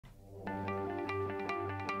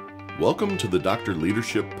Welcome to the Dr.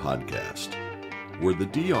 Leadership Podcast, where the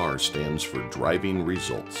DR stands for Driving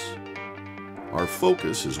Results. Our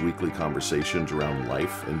focus is weekly conversations around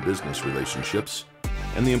life and business relationships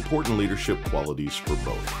and the important leadership qualities for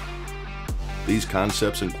both. These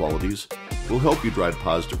concepts and qualities will help you drive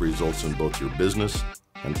positive results in both your business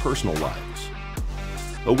and personal lives.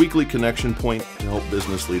 A weekly connection point to help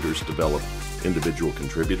business leaders develop individual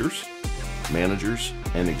contributors, managers,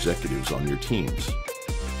 and executives on your teams.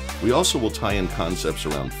 We also will tie in concepts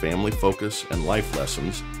around family focus and life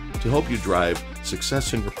lessons to help you drive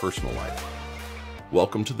success in your personal life.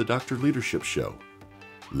 Welcome to the Dr. Leadership Show.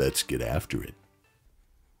 Let's get after it.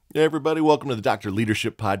 Hey everybody, welcome to the Dr.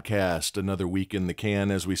 Leadership Podcast. Another week in the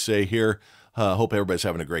can, as we say here. Hope everybody's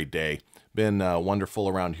having a great day. Been wonderful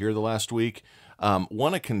around here the last week.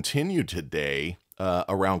 Want to continue today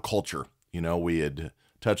around culture. You know, we had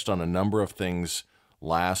touched on a number of things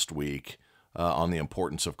last week on the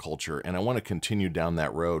importance of culture, and I want to continue down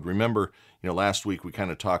that road. Remember, last week we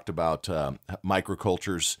kind of talked about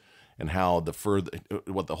microcultures and how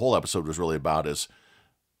what the whole episode was really about is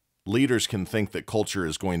leaders can think that culture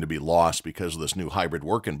is going to be lost because of this new hybrid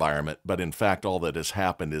work environment, but in fact, all that has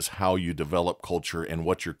happened is how you develop culture and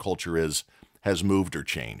what your culture is has moved or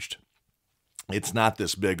changed. It's not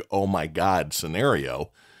this big, oh my God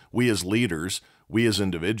scenario. We as leaders, we as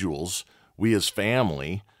individuals, we as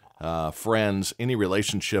family, friends, any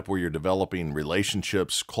relationship where you're developing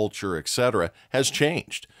relationships, culture, etc., has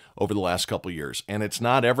changed over the last couple of years. And it's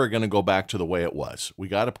not ever going to go back to the way it was. We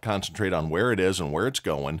got to concentrate on where it is and where it's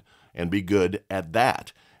going and be good at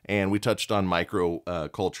that. And we touched on micro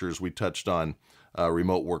cultures. We touched on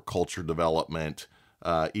remote work culture development.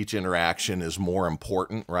 Each interaction is more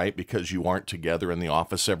important, right? Because you aren't together in the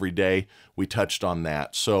office every day. We touched on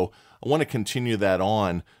that. So I want to continue that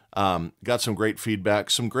on. Got some great feedback,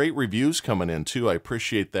 some great reviews coming in too. I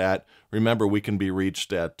appreciate that. Remember, we can be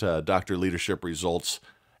reached at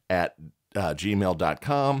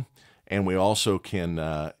drleadership.results@gmail.com. And we also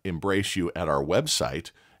can embrace you at our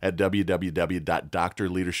website at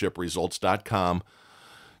www.drleadershipresults.com.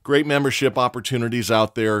 Great membership opportunities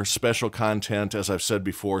out there, special content, as I've said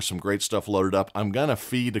before, some great stuff loaded up. I'm going to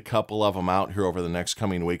feed a couple of them out here over the next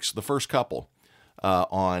coming weeks. The first couple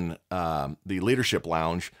on the Leadership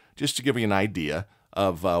Lounge, just to give you an idea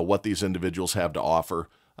of what these individuals have to offer.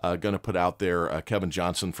 Going to put out there Kevin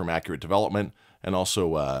Johnson from Accurate Development and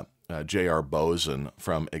also J.R. Bozen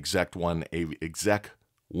from Exec One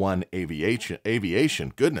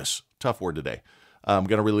Aviation. Goodness, tough word today. I'm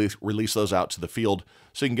going to release those out to the field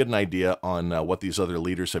so you can get an idea on what these other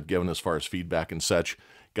leaders have given as far as feedback and such.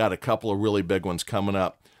 Got a couple of really big ones coming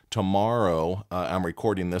up. Tomorrow, I'm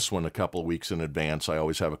recording this one a couple of weeks in advance. I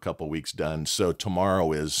always have a couple of weeks done. So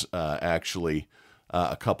tomorrow is actually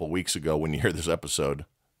a couple of weeks ago when you hear this episode.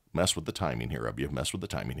 Mess with the timing here,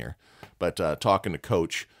 But talking to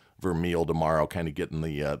Coach Vermeil tomorrow, kind of getting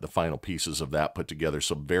the final pieces of that put together.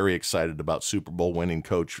 So very excited about Super Bowl winning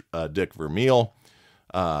Coach Dick Vermeil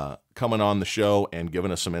coming on the show and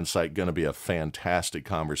giving us some insight. Going to be a fantastic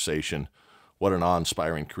conversation. What an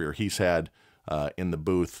awe-inspiring career he's had. In the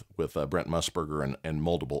booth with Brent Musburger and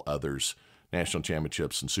multiple others, national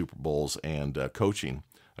championships and Super Bowls, and coaching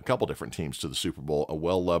a couple different teams to the Super Bowl. A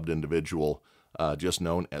well-loved individual, just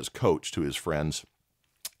known as Coach to his friends.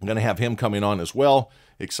 I'm going to have him coming on as well.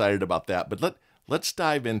 Excited about that. But let's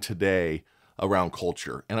dive in today around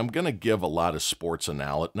culture. And I'm going to give a lot of sports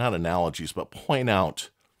not analogies, but point out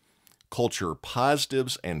culture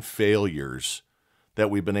positives and failures that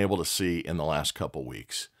we've been able to see in the last couple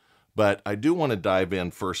weeks. But I do want to dive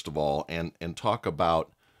in, first of all, and talk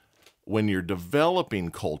about when you're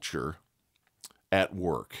developing culture at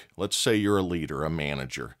work. Let's say you're a leader, a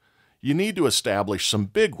manager. You need to establish some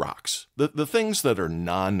big rocks, the things that are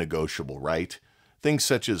non-negotiable, right? Things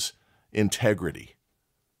such as integrity,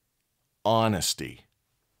 honesty,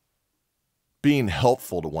 being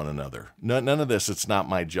helpful to one another. None of this, it's not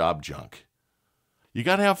my job junk. You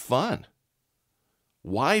got to have fun.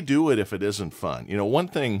 Why do it if it isn't fun? One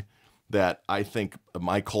thing that I think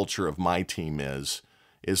my culture of my team is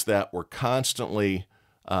that we're constantly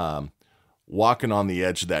walking on the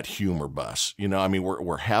edge of that humor bus.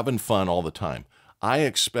 We're having fun all the time. I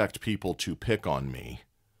expect people to pick on me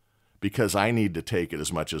because I need to take it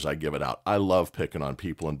as much as I give it out. I love picking on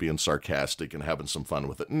people and being sarcastic and having some fun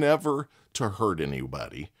with it. Never to hurt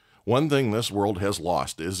anybody. One thing this world has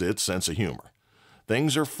lost is its sense of humor.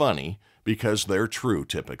 Things are funny because they're true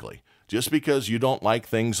typically. Just because you don't like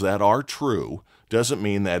things that are true doesn't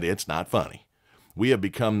mean that it's not funny. We have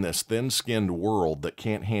become this thin-skinned world that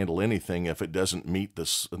can't handle anything if it doesn't meet the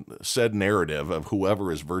said narrative of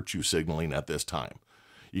whoever is virtue signaling at this time.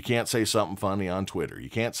 You can't say something funny on Twitter. You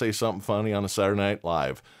can't say something funny on a Saturday Night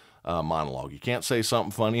Live monologue. You can't say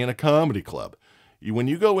something funny in a comedy club. When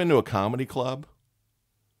you go into a comedy club,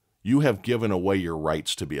 you have given away your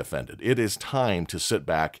rights to be offended. It is time to sit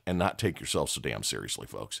back and not take yourself so damn seriously,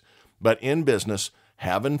 folks. But in business,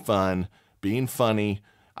 having fun, being funny,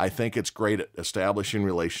 I think it's great at establishing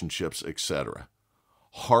relationships, etc.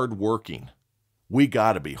 Hardworking. We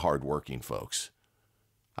got to be hardworking, folks.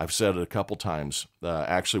 I've said it a couple times.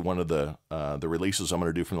 Actually, one of the releases I'm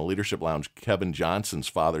going to do from the Leadership Lounge, Kevin Johnson's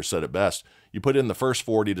father said it best. You put in the first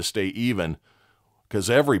 40 to stay even, because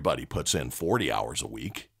everybody puts in 40 hours a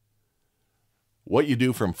week. What you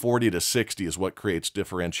do from 40 to 60 is what creates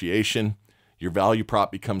differentiation. Your value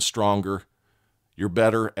prop becomes stronger. You're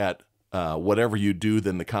better at whatever you do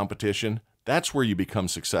than the competition. That's where you become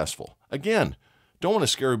successful. Again, don't want to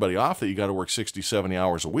scare everybody off that you got to work 60, 70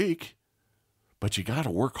 hours a week, but you got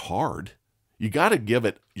to work hard. You got to give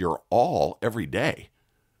it your all every day.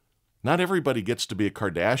 Not everybody gets to be a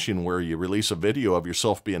Kardashian where you release a video of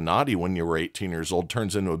yourself being naughty when you were 18 years old,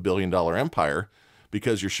 turns into $1 billion empire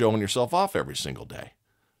because you're showing yourself off every single day.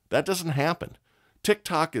 That doesn't happen.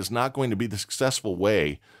 TikTok is not going to be the successful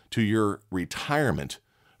way to your retirement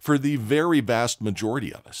for the very vast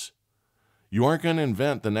majority of us. You aren't going to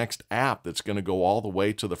invent the next app that's going to go all the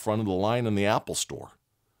way to the front of the line in the Apple Store.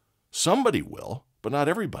 Somebody will, but not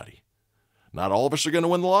everybody. Not all of us are going to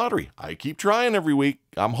win the lottery. I keep trying every week.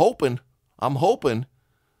 I'm hoping,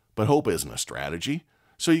 but hope isn't a strategy.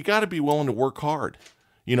 So you got to be willing to work hard.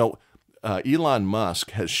 You know, Elon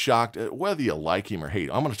Musk has shocked, whether you like him or hate,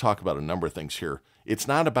 I'm going to talk about a number of things here. It's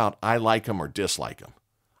not about I like him or dislike him.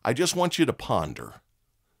 I just want you to ponder.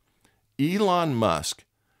 Elon Musk,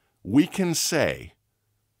 we can say,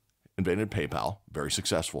 invented PayPal, very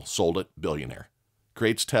successful, sold it, billionaire.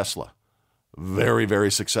 Creates Tesla, very,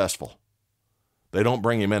 very successful. They don't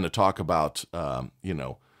bring him in to talk about,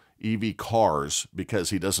 EV cars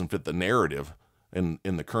because he doesn't fit the narrative in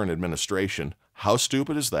the current administration. How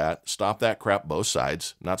stupid is that? Stop that crap, both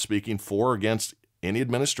sides. Not speaking for or against any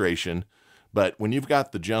administration, but when you've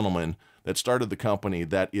got the gentleman that started the company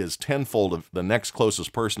that is tenfold of the next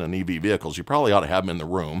closest person in EV vehicles, you probably ought to have him in the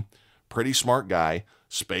room. Pretty smart guy.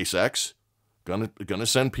 SpaceX, gonna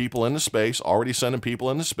send people into space, already sending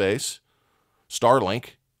people into space.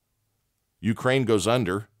 Starlink, Ukraine goes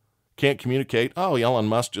under, can't communicate. Oh, Elon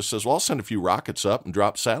Musk just says, well, I'll send a few rockets up and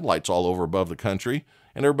drop satellites all over above the country,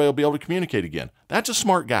 and everybody will be able to communicate again. That's a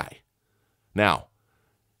smart guy. Now,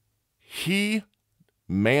 he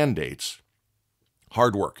mandates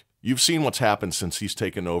hard work. You've seen what's happened since he's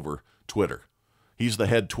taken over Twitter. He's the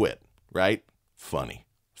head twit, right? Funny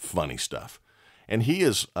stuff. And he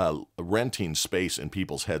is renting space in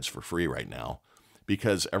people's heads for free right now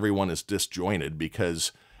because everyone is disjointed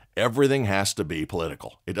because everything has to be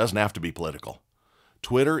political. It doesn't have to be political.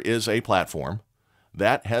 Twitter is a platform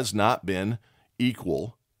that has not been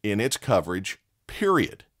equal in its coverage,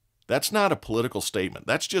 period. That's not a political statement.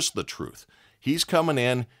 That's just the truth. He's coming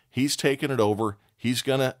in. He's taking it over. He's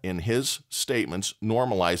going to, in his statements,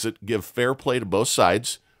 normalize it, give fair play to both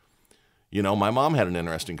sides. You know, my mom had an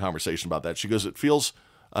interesting conversation about that. She goes, it feels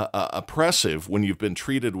oppressive when you've been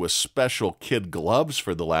treated with special kid gloves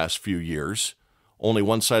for the last few years. Only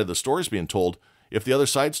one side of the story is being told. If the other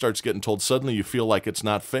side starts getting told, suddenly you feel like it's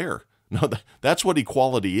not fair. No, that's what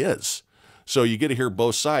equality is. So you get to hear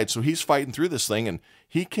both sides. So he's fighting through this thing, and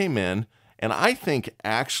he came in, and I think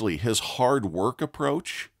actually his hard work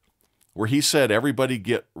approach, where he said everybody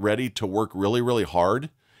get ready to work really, really hard,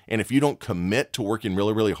 and if you don't commit to working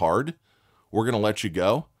really, really hard, we're going to let you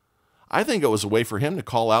go. I think it was a way for him to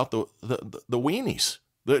call out the weenies,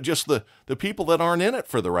 the people that aren't in it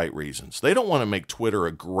for the right reasons. They don't want to make Twitter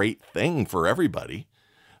a great thing for everybody.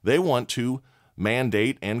 They want to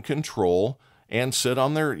mandate and control and sit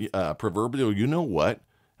on their proverbial you-know-what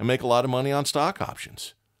and make a lot of money on stock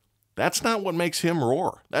options. That's not what makes him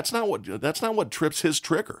roar. That's not what trips his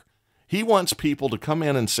trigger. He wants people to come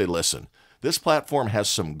in and say, listen, this platform has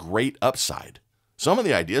some great upside. Some of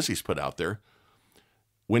the ideas he's put out there,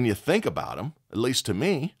 when you think about them, at least to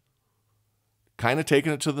me, kind of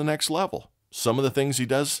taking it to the next level. Some of the things he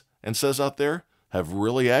does and says out there have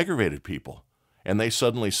really aggravated people. And they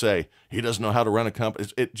suddenly say, he doesn't know how to run a company.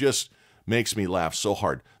 It just makes me laugh so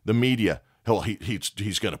hard. The media,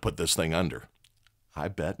 he's going to put this thing under. I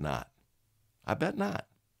bet not. I bet not.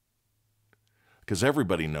 Because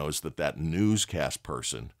everybody knows that newscast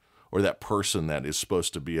person or that person that is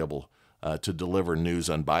supposed to be able to deliver news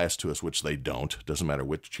unbiased to us, which they don't. Doesn't matter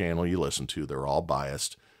which channel you listen to. They're all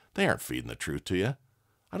biased. They aren't feeding the truth to you.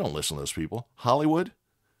 I don't listen to those people. Hollywood,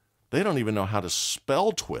 they don't even know how to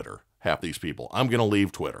spell Twitter. half these people. I'm going to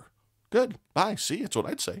leave Twitter. Good. Bye. See, that's what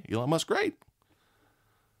I'd say. Elon Musk, great.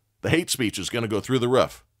 The hate speech is going to go through the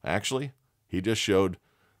roof. Actually, he just showed,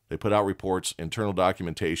 they put out reports, internal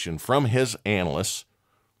documentation from his analysts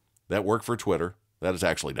that work for Twitter, that is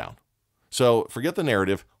actually down. So forget the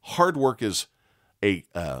narrative. Hard work is a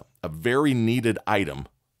very needed item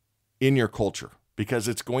in your culture because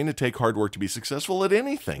it's going to take hard work to be successful at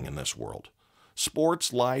anything in this world.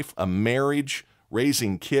 Sports, life, a marriage,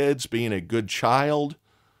 raising kids, being a good child,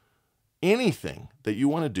 anything that you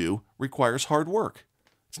want to do requires hard work.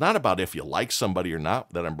 It's not about if you like somebody or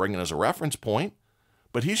not that I'm bringing as a reference point,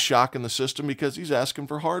 but he's shocking the system because he's asking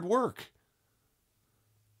for hard work.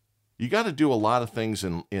 You got to do a lot of things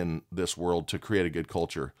in this world to create a good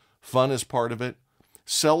culture. Fun is part of it.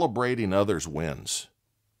 Celebrating others' wins.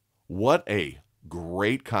 What a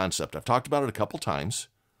great concept. I've talked about it a couple times.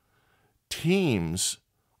 Teams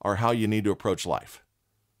are how you need to approach life.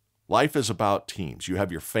 Life is about teams. You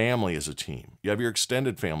have your family as a team. You have your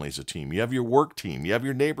extended family as a team. You have your work team. You have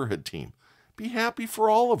your neighborhood team. Be happy for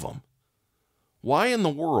all of them. Why in the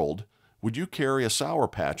world would you carry a Sour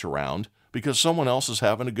Patch around because someone else is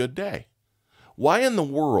having a good day? Why in the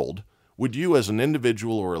world would you as an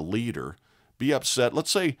individual or a leader be upset? Let's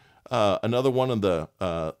say another one of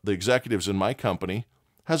the executives in my company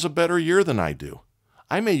has a better year than I do.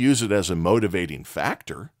 I may use it as a motivating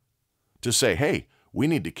factor to say, hey, we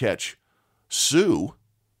need to catch Sue.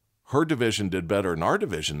 Her division did better than our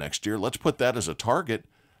division next year. Let's put that as a target.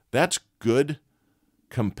 That's good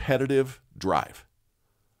competitive drive.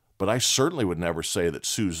 But I certainly would never say that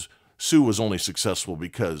Sue was only successful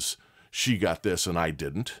because she got this and I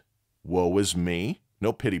didn't. Woe is me.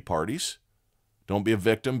 No pity parties. Don't be a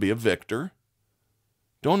victim, be a victor.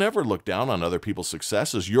 Don't ever look down on other people's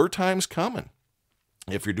successes. Your time's coming.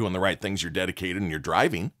 If you're doing the right things, you're dedicated and you're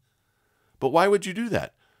driving. But why would you do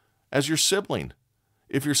that? As your sibling,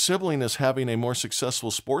 if your sibling is having a more successful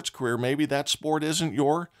sports career, maybe that sport isn't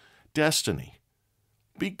your destiny.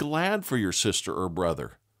 Be glad for your sister or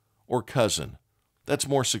brother or cousin that's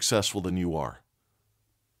more successful than you are.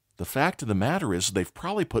 The fact of the matter is they've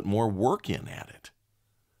probably put more work in at it.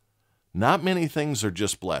 Not many things are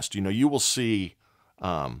just blessed. You know, you will see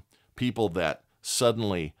people that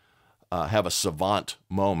suddenly have a savant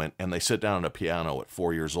moment and they sit down at a piano at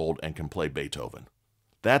 4 years old and can play Beethoven.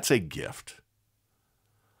 That's a gift.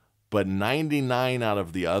 But 99 out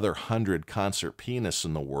of the other 100 concert pianists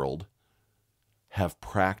in the world have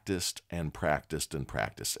practiced and practiced and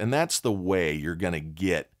practiced. And that's the way you're going to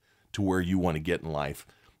get to where you want to get in life.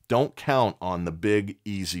 Don't count on the big,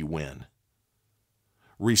 easy win.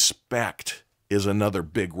 Respect is another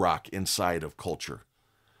big rock inside of culture.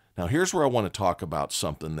 Now, here's where I want to talk about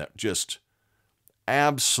something that just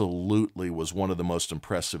absolutely was one of the most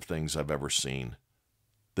impressive things I've ever seen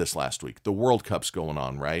this last week. The World Cup's going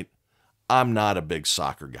on, right? I'm not a big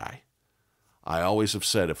soccer guy. I always have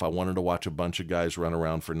said if I wanted to watch a bunch of guys run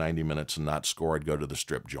around for 90 minutes and not score, I'd go to the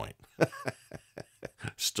strip joint.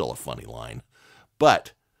 Still a funny line.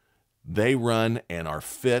 But they run and are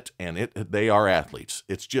fit, and they are athletes.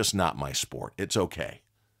 It's just not my sport. It's okay.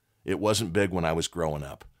 It wasn't big when I was growing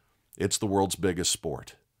up. It's the world's biggest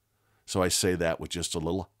sport. So I say that with just a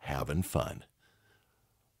little having fun.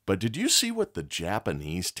 But did you see what the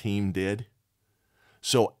Japanese team did?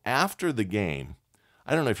 So after the game,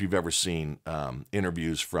 I don't know if you've ever seen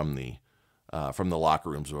interviews from the locker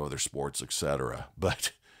rooms of other sports, etc.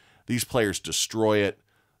 But these players destroy it.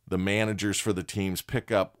 The managers for the teams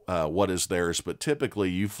pick up what is theirs, but typically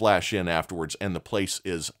you flash in afterwards and the place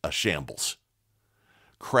is a shambles.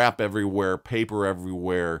 Crap everywhere, paper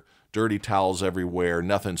everywhere, dirty towels everywhere,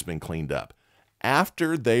 nothing's been cleaned up.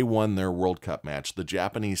 After they won their World Cup match, the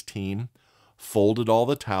Japanese team folded all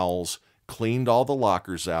the towels, cleaned all the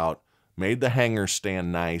lockers out, made the hangers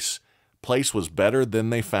stand nice. Place was better than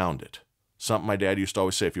they found it. Something my dad used to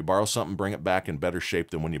always say, if you borrow something, bring it back in better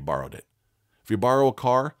shape than when you borrowed it. If you borrow a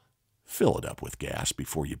car, fill it up with gas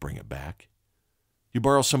before you bring it back. You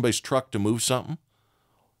borrow somebody's truck to move something,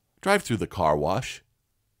 drive through the car wash.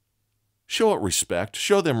 Show it respect,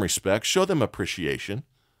 show them appreciation.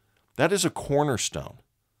 That is a cornerstone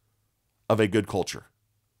of a good culture.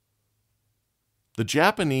 The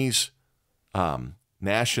Japanese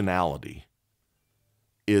nationality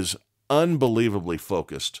is unbelievably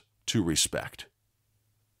focused to respect.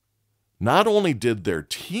 Not only did their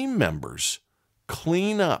team members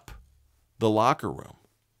clean up the locker room,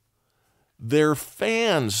 their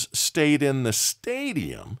fans stayed in the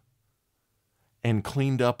stadium and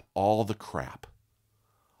cleaned up all the crap,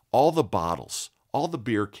 all the bottles, all the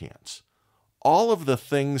beer cans, all of the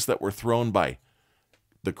things that were thrown by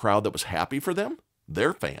the crowd that was happy for them.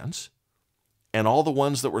 their fans, and all the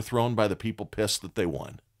ones that were thrown by the people pissed that they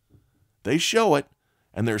won. They show it,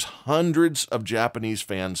 and there's hundreds of Japanese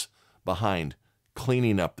fans behind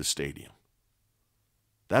cleaning up the stadium.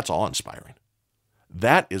 That's awe-inspiring.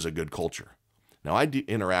 That is a good culture. Now, I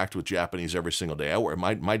interact with Japanese every single day. I work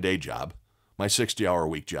my day job, my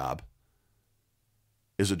 60-hour-a-week job,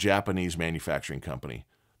 is a Japanese manufacturing company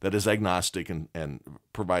that is agnostic and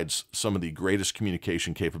provides some of the greatest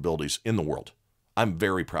communication capabilities in the world. I'm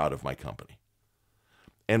very proud of my company.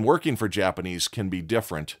 And working for Japanese can be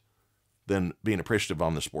different than being appreciative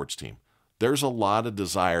on the sports team. There's a lot of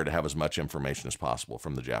desire to have as much information as possible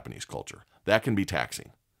from the Japanese culture. That can be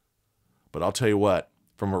taxing. But I'll tell you what,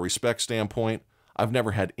 from a respect standpoint, I've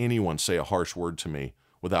never had anyone say a harsh word to me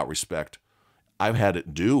without respect. I've had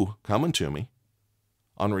it coming to me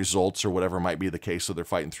on results or whatever might be the case that they're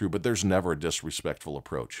fighting through, but there's never a disrespectful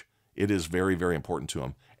approach. It is very, very important to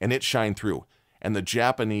them, and it shined through. And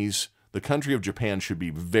the country of Japan should be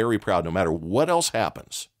very proud, no matter what else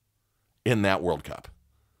happens in that World Cup,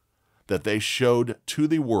 that they showed to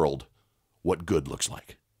the world what good looks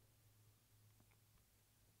like.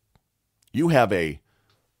 You have a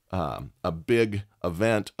big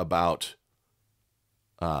event about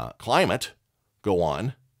climate go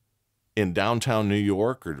on in downtown New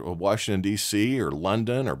York or Washington, D.C. or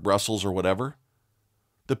London or Brussels or whatever.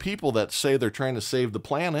 The people that say they're trying to save the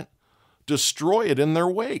planet destroy it in their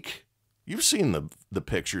wake. You've seen the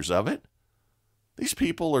pictures of it. These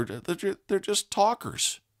people they're just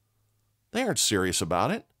talkers. They aren't serious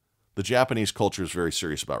about it. The Japanese culture is very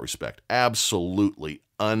serious about respect. Absolutely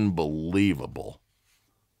unbelievable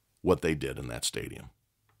what they did in that stadium.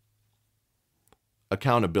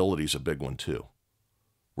 Accountability is a big one too.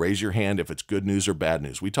 Raise your hand if it's good news or bad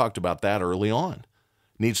news. We talked about that early on.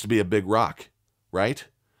 Needs to be a big rock, right?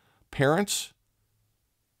 Parents,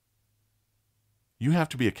 you have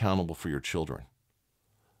to be accountable for your children.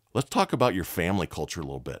 Let's talk about your family culture a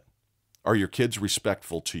little bit. Are your kids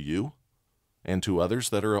respectful to you and to others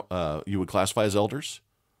that are you would classify as elders?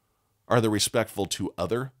 Are they respectful to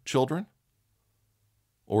other children?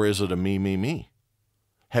 Or is it a me, me, me?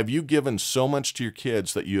 Have you given so much to your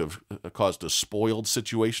kids that you have caused a spoiled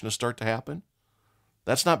situation to start to happen?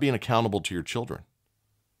 That's not being accountable to your children.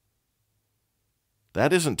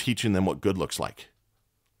 That isn't teaching them what good looks like.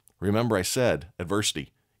 Remember I said,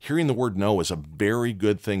 adversity. Hearing the word no is a very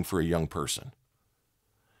good thing for a young person.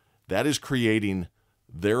 That is creating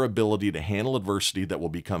their ability to handle adversity that will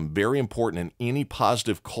become very important in any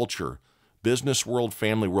positive culture, business world,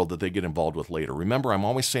 family world that they get involved with later. Remember, I'm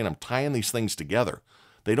always saying I'm tying these things together.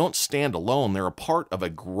 They don't stand alone. They're a part of a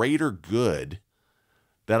greater good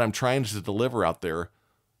that I'm trying to deliver out there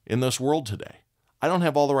in this world today. I don't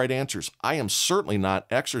have all the right answers. I am certainly not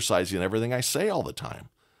exercising everything I say all the time.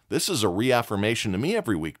 This is a reaffirmation to me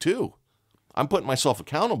every week too. I'm putting myself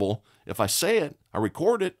accountable. If I say it, I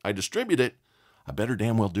record it, I distribute it, I better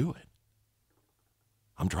damn well do it.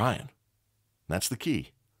 I'm trying. That's the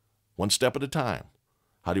key. One step at a time.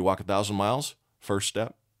 How do you walk 1,000 miles? First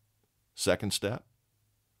step, second step,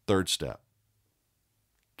 third step.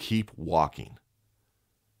 Keep walking.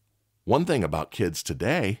 One thing about kids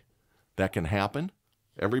today that can happen,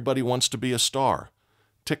 everybody wants to be a star.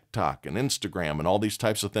 TikTok and Instagram and all these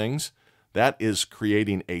types of things, that is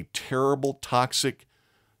creating a terrible, toxic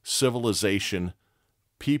civilization,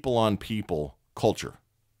 people on people culture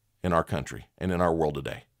in our country and in our world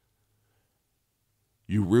today.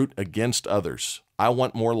 You root against others. I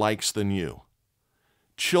want more likes than you.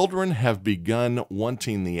 Children have begun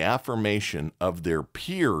wanting the affirmation of their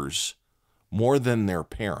peers more than their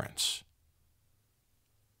parents.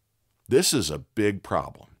 This is a big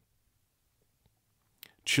problem.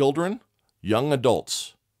 Children, young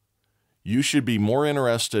adults, you should be more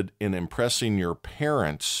interested in impressing your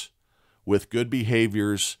parents with good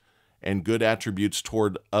behaviors and good attributes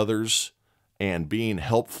toward others and being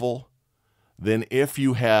helpful than if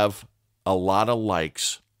you have a lot of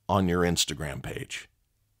likes on your Instagram page.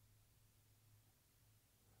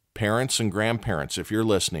 Parents and grandparents, if you're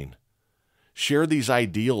listening, share these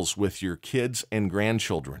ideals with your kids and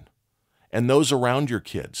grandchildren and those around your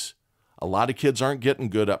kids. A lot of kids aren't getting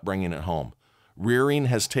good upbringing at home. Rearing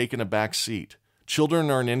has taken a back seat.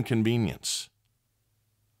 Children are an inconvenience.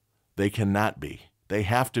 They cannot be. They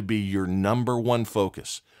have to be your number one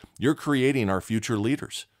focus. You're creating our future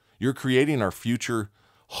leaders. You're creating our future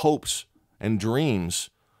hopes and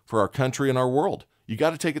dreams for our country and our world. You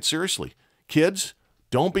got to take it seriously. Kids,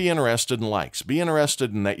 don't be interested in likes. Be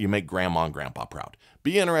interested in that you make grandma and grandpa proud.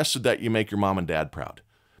 Be interested that you make your mom and dad proud.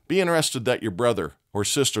 Be interested that your brother or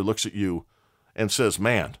sister looks at you and says,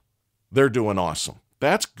 man, they're doing awesome.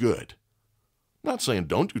 That's good. I'm not saying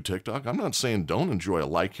don't do TikTok. I'm not saying don't enjoy a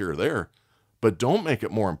like here or there, but don't make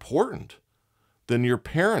it more important than your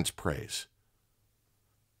parents' praise.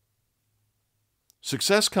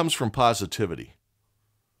 Success comes from positivity.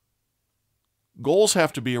 Goals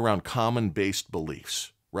have to be around common-based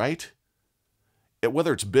beliefs, right?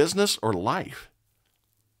 Whether it's business or life.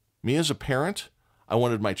 Me as a parent, I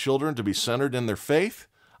wanted my children to be centered in their faith.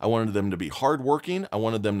 I wanted them to be hardworking. I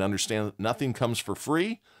wanted them to understand that nothing comes for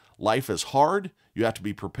free. Life is hard. You have to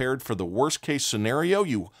be prepared for the worst-case scenario.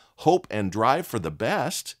 You hope and drive for the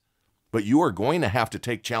best, but you are going to have to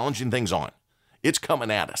take challenging things on. It's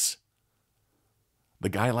coming at us. The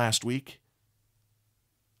guy last week,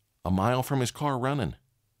 a mile from his car running,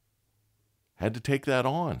 had to take that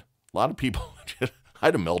on. A lot of people,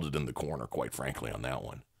 I'd have melted in the corner, quite frankly, on that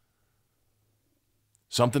one.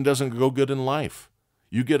 Something doesn't go good in life.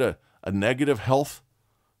 You get a negative health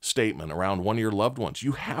statement around one of your loved ones.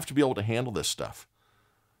 You have to be able to handle this stuff.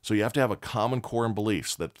 So you have to have a common core and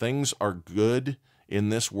beliefs that things are good in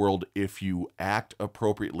this world if you act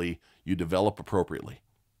appropriately, you develop appropriately.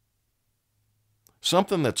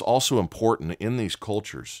 Something that's also important in these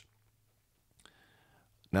cultures,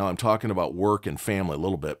 now I'm talking about work and family a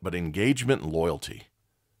little bit, but engagement and loyalty.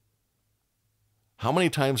 How many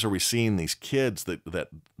times are we seeing these kids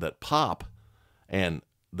that pop and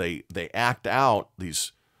they act out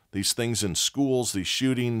these things in schools, these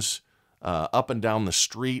shootings up and down the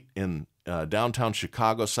street in downtown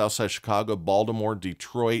Chicago, Southside Chicago, Baltimore,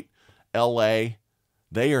 Detroit, LA.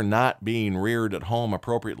 They are not being reared at home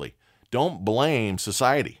appropriately. Don't blame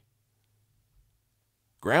society.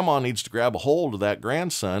 Grandma needs to grab a hold of that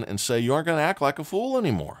grandson and say, you aren't going to act like a fool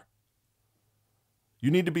anymore.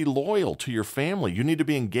 You need to be loyal to your family. You need to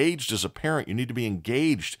be engaged as a parent. You need to be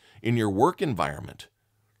engaged in your work environment.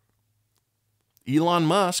 Elon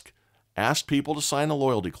Musk asked people to sign a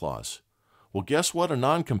loyalty clause. Well, guess what a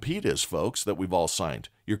non-compete is, folks, that we've all signed?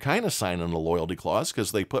 You're kind of signing a loyalty clause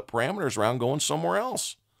because they put parameters around going somewhere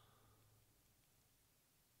else.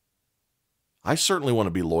 I certainly want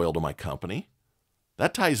to be loyal to my company.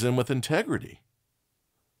 That ties in with integrity.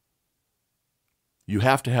 You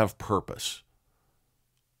have to have purpose.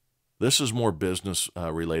 This is more business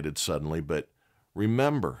related suddenly, but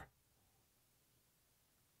remember,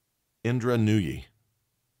 Indra Nooyi,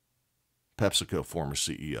 PepsiCo former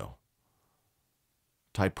CEO,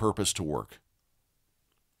 tied purpose to work.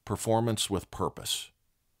 Performance with purpose.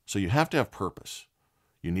 So you have to have purpose.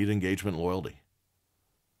 You need engagement and loyalty.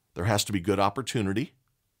 There has to be good opportunity.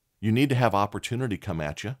 You need to have opportunity come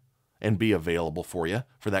at you and be available for you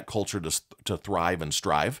for that culture to thrive and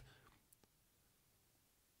strive.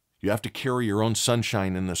 You have to carry your own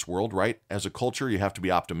sunshine in this world, right? As a culture, you have to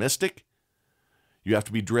be optimistic. You have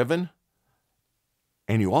to be driven.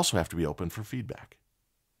 And you also have to be open for feedback.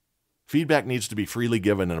 Feedback needs to be freely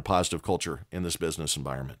given in a positive culture in this business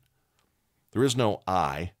environment. There is no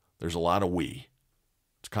I. There's a lot of we.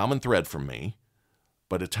 It's a common thread from me,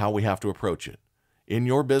 but it's how we have to approach it. In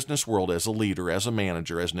your business world, as a leader, as a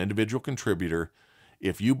manager, as an individual contributor,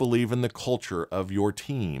 if you believe in the culture of your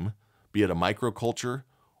team, be it a microculture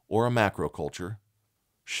or a macro culture,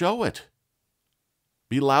 show it.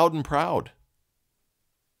 Be loud and proud.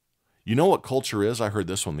 You know what culture is? I heard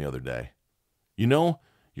this one the other day. You know,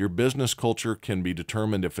 your business culture can be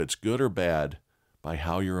determined if it's good or bad by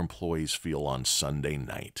how your employees feel on Sunday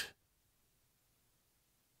night.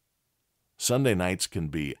 Sunday nights can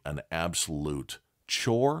be an absolute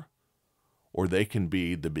chore, or they can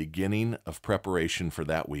be the beginning of preparation for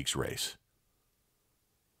that week's race.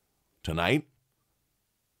 Tonight,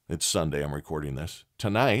 it's Sunday, I'm recording this.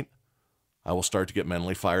 Tonight, I will start to get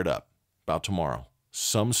mentally fired up about tomorrow.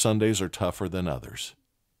 Some Sundays are tougher than others.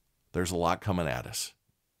 There's a lot coming at us.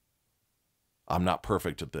 I'm not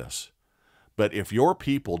perfect at this. But if your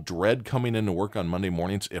people dread coming into work on Monday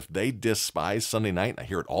mornings, if they despise Sunday night, I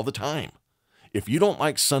hear it all the time. If you don't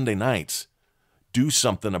like Sunday nights, do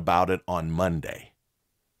something about it on Monday.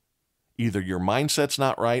 Either your mindset's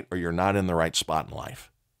not right or you're not in the right spot in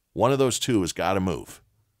life. One of those two has got to move.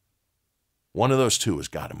 One of those two has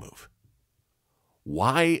got to move.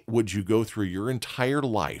 Why would you go through your entire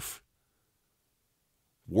life,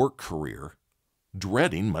 work career,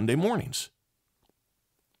 dreading Monday mornings?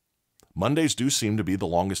 Mondays do seem to be the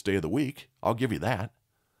longest day of the week. I'll give you that.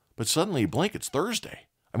 But suddenly you blink, it's Thursday.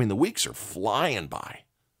 I mean, the weeks are flying by.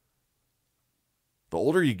 The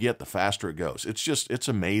older you get, the faster it goes. It's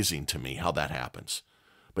amazing to me how that happens.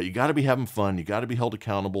 But you got to be having fun. You got to be held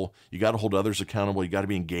accountable. You got to hold others accountable. You got to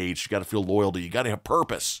be engaged. You got to feel loyalty. You got to have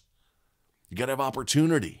purpose. You got to have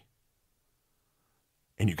opportunity.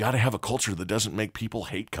 And you got to have a culture that doesn't make people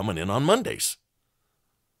hate coming in on Mondays.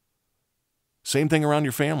 Same thing around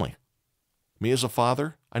your family. Me as a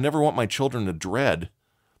father, I never want my children to dread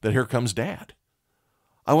that here comes Dad.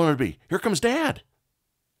 I want it to be, here comes Dad.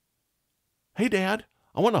 Hey, Dad,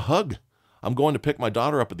 I want a hug. I'm going to pick my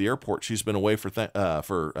daughter up at the airport. She's been away for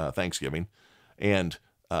Thanksgiving, and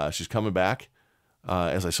she's coming back.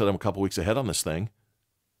 As I said, I'm a couple weeks ahead on this thing.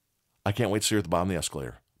 I can't wait to see her at the bottom of the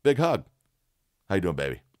escalator. Big hug. How you doing,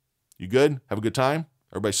 baby? You good? Have a good time?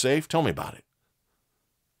 Everybody safe? Tell me about it.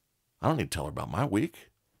 I don't need to tell her about my week.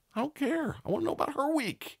 I don't care. I want to know about her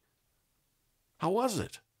week. How was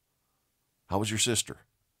it? How was your sister?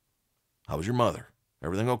 How was your mother?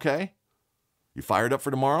 Everything okay? You fired up for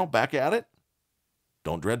tomorrow? Back at it?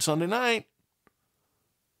 Don't dread Sunday night.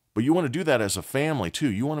 But you want to do that as a family too.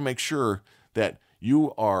 You want to make sure that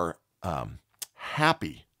you are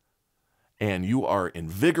happy and you are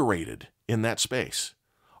invigorated in that space.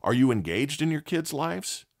 Are you engaged in your kids'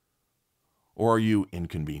 lives? Or are you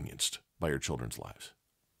inconvenienced by your children's lives?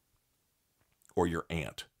 Or your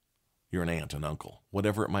aunt? You're an aunt, an uncle,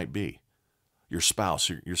 whatever it might be. Your spouse,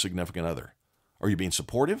 your significant other. Are you being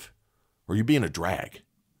supportive? Or are you being a drag?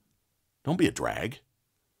 Don't be a drag.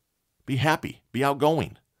 Be happy. Be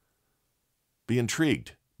outgoing. Be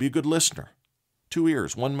intrigued. Be a good listener. 2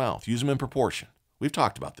 ears, 1 mouth. Use them in proportion. We've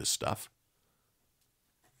talked about this stuff.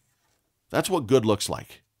 That's what good looks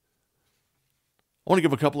like. I want to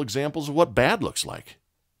give a couple examples of what bad looks like.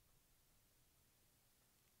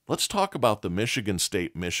 Let's talk about the Michigan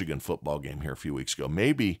State-Michigan football game here a few weeks ago.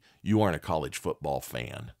 Maybe you aren't a college football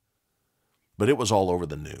fan, but it was all over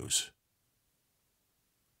the news.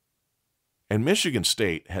 And Michigan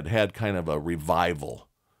State had kind of a revival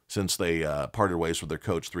since they parted ways with their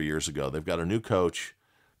coach 3 years ago. They've got a new coach,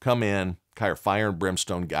 come in, kind of fire and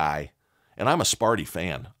brimstone guy. And I'm a Sparty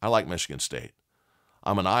fan. I like Michigan State.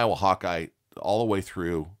 I'm an Iowa Hawkeye all the way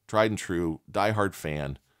through, tried and true, diehard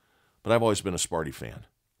fan, but I've always been a Sparty fan.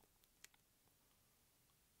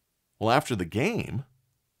 Well, after the game,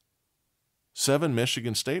 7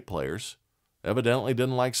 Michigan State players evidently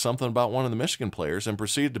didn't like something about one of the Michigan players and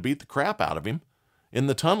proceeded to beat the crap out of him in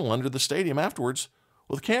the tunnel under the stadium afterwards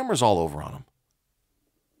with cameras all over on him.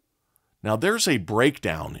 Now, there's a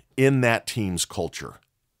breakdown in that team's culture.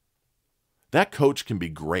 That coach can be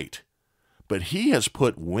great, but he has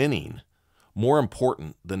put winning more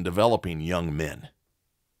important than developing young men.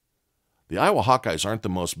 The Iowa Hawkeyes aren't the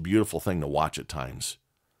most beautiful thing to watch at times,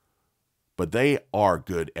 but they are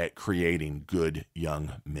good at creating good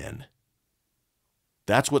young men.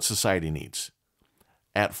 That's what society needs.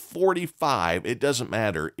 At 45, it doesn't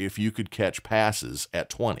matter if you could catch passes at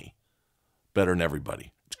 20. Better than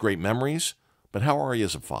everybody. It's great memories, but how are you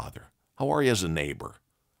as a father? How are you as a neighbor?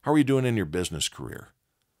 How are you doing in your business career?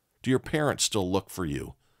 Do your parents still look for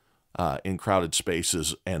you in crowded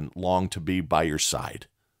spaces and long to be by your side?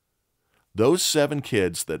 Those 7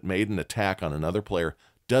 kids that made an attack on another player,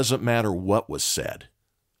 doesn't matter what was said,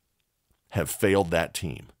 have failed that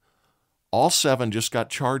team. All 7 just got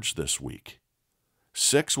charged this week.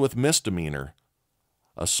 6 with misdemeanor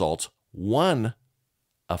assaults. 1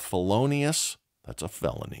 a felonious, that's a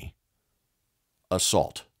felony,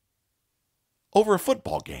 assault over a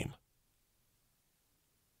football game.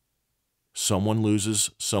 Someone loses,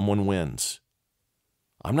 someone wins.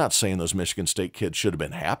 I'm not saying those Michigan State kids should have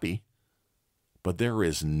been happy, but there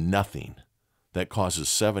is nothing that causes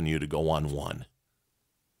 7U to go on 1.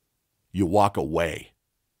 You walk away.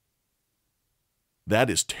 That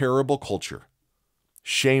is terrible culture.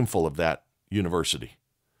 Shameful of that university.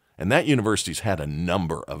 And that university's had a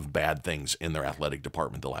number of bad things in their athletic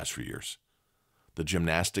department the last few years. The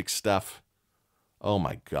gymnastics stuff, oh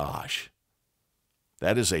my gosh.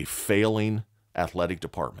 That is a failing athletic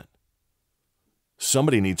department.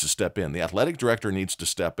 Somebody needs to step in. The athletic director needs to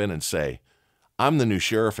step in and say, I'm the new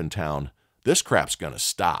sheriff in town. This crap's going to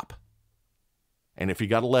stop. And if you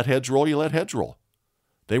got to let heads roll, you let heads roll.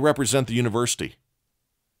 They represent the university.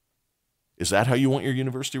 Is that how you want your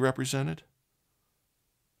university represented?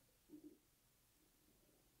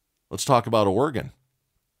 Let's talk about Oregon.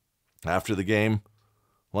 After the game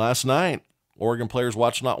last night, Oregon players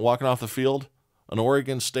walking off the field. An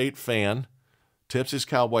Oregon State fan tips his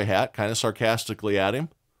cowboy hat kind of sarcastically at him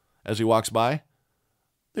as he walks by.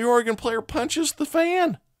 The Oregon player punches the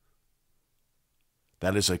fan.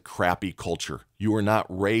 That is a crappy culture. You are not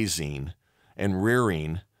raising and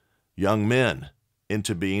rearing young men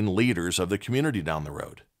into being leaders of the community down the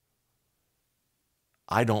road.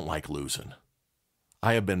 I don't like losing.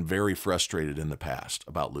 I have been very frustrated in the past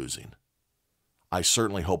about losing. I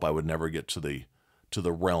certainly hope I would never get to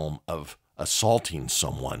the realm of assaulting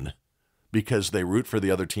someone because they root for the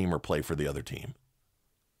other team or play for the other team.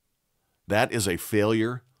 That is a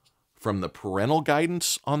failure from the parental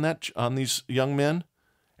guidance on these young men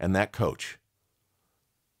and that coach.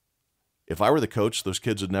 If I were the coach, those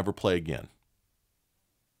kids would never play again.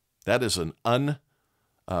 That is an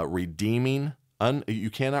unredeeming. You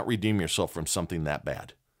cannot redeem yourself from something that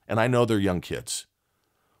bad. And I know they're young kids,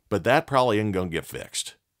 but that probably isn't going to get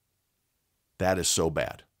fixed. That is so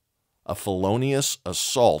bad. A felonious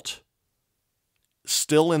assault,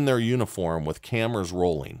 still in their uniform with cameras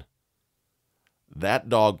rolling. That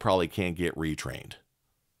dog probably can't get retrained.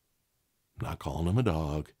 I'm not calling him a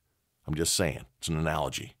dog. I'm just saying, it's an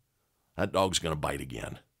analogy. That dog's going to bite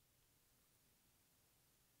again.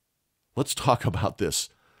 Let's talk about this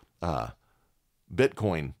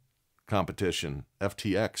Bitcoin competition,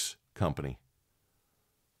 FTX company.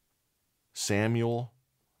 Samuel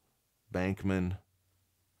Bankman,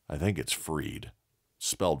 I think it's Fried,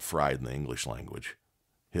 spelled fried in the English language.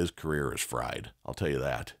 His career is fried, I'll tell you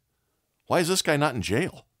that. Why is this guy not in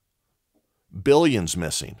jail? Billions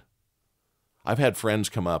missing. I've had friends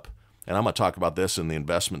come up, and I'm going to talk about this in the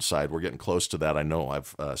investment side. We're getting close to that. I know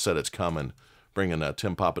I've said it's coming, bringing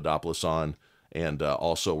Tim Papadopoulos on, and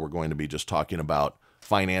also we're going to be just talking about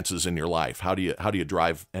finances in your life. How do you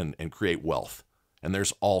drive and create wealth? And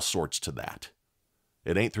there's all sorts to that.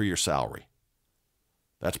 It ain't through your salary.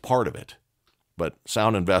 That's part of it. But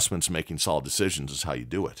sound investments, making solid decisions is how you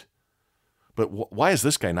do it. But why is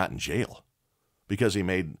this guy not in jail? Because he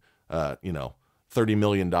made, $30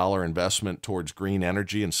 million investment towards green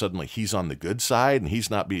energy, and suddenly he's on the good side and he's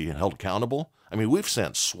not being held accountable? I mean, we've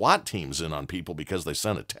sent SWAT teams in on people because they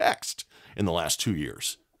sent a text in the last 2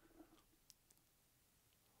 years.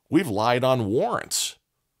 We've lied on warrants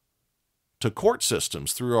to court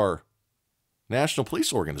systems through our national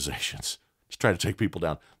police organizations to try to take people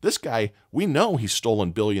down. This guy, we know he's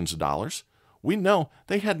stolen billions of dollars. We know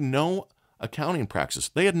they had no accounting practices.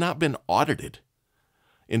 They had not been audited.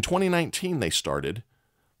 In 2019, they started.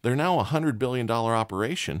 They're now a $100 billion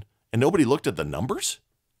operation, and nobody looked at the numbers?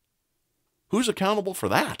 Who's accountable for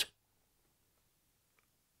that?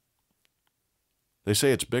 They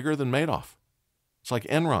say it's bigger than Madoff. It's like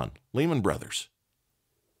Enron, Lehman Brothers.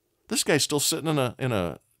 This guy's still sitting in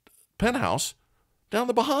a penthouse down in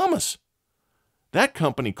the Bahamas. That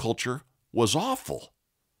company culture was awful.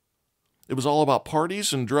 It was all about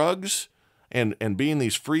parties and drugs and being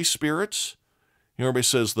these free spirits. Everybody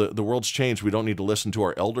says the world's changed. We don't need to listen to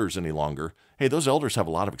our elders any longer. Hey, those elders have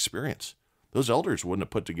a lot of experience. Those elders wouldn't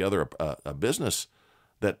have put together a business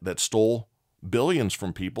that stole billions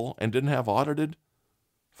from people and didn't have audited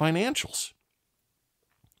financials.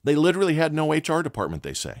 They literally had no HR department,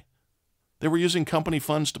 they say. They were using company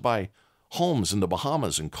funds to buy homes in the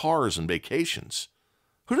Bahamas and cars and vacations.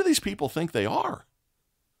 Who do these people think they are?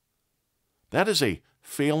 That is a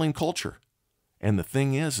failing culture. And the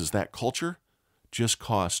thing is that culture just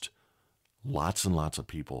cost lots and lots of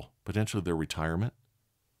people potentially their retirement.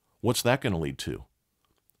 What's that going to lead to?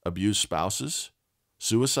 Abused spouses?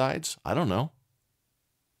 Suicides? I don't know.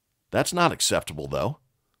 That's not acceptable, though.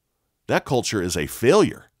 That culture is a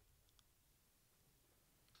failure.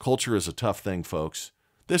 Culture is a tough thing, folks.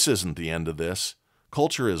 This isn't the end of this.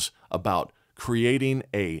 Culture is about creating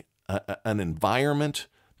an environment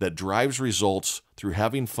that drives results through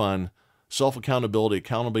having fun, self-accountability,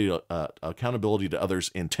 accountability to others,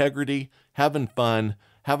 integrity, having fun,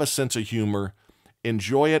 have a sense of humor,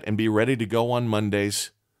 enjoy it, and be ready to go on Mondays.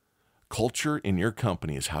 Culture in your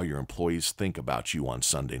company is how your employees think about you on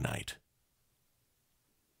Sunday night.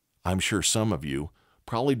 I'm sure some of you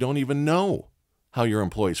probably don't even know how your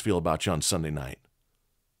employees feel about you on Sunday night.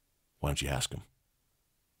 Why don't you ask them?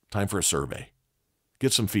 Time for a survey.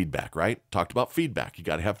 Get some feedback, right? Talked about feedback. You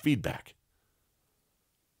got to have feedback.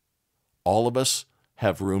 All of us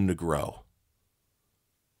have room to grow.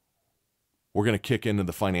 We're going to kick into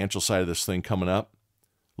the financial side of this thing coming up.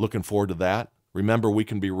 Looking forward to that. Remember, we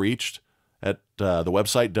can be reached at the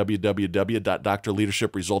website,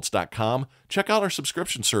 www.drleadershipresults.com. Check out our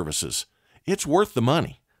subscription services. It's worth the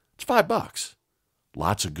money. It's $5.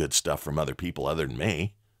 Lots of good stuff from other people other than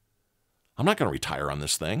me. I'm not going to retire on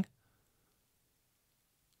this thing.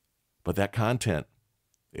 But that content,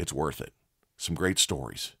 it's worth it. Some great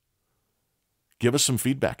stories. Give us some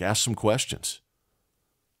feedback. Ask some questions.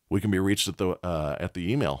 We can be reached at the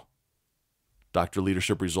email,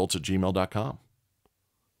 drleadershipresults@gmail.com.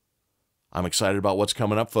 I'm excited about what's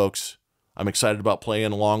coming up, folks. I'm excited about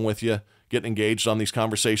playing along with you, getting engaged on these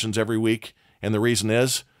conversations every week. And the reason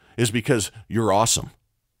is because you're awesome.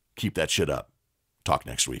 Keep that shit up. Talk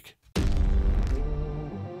next week.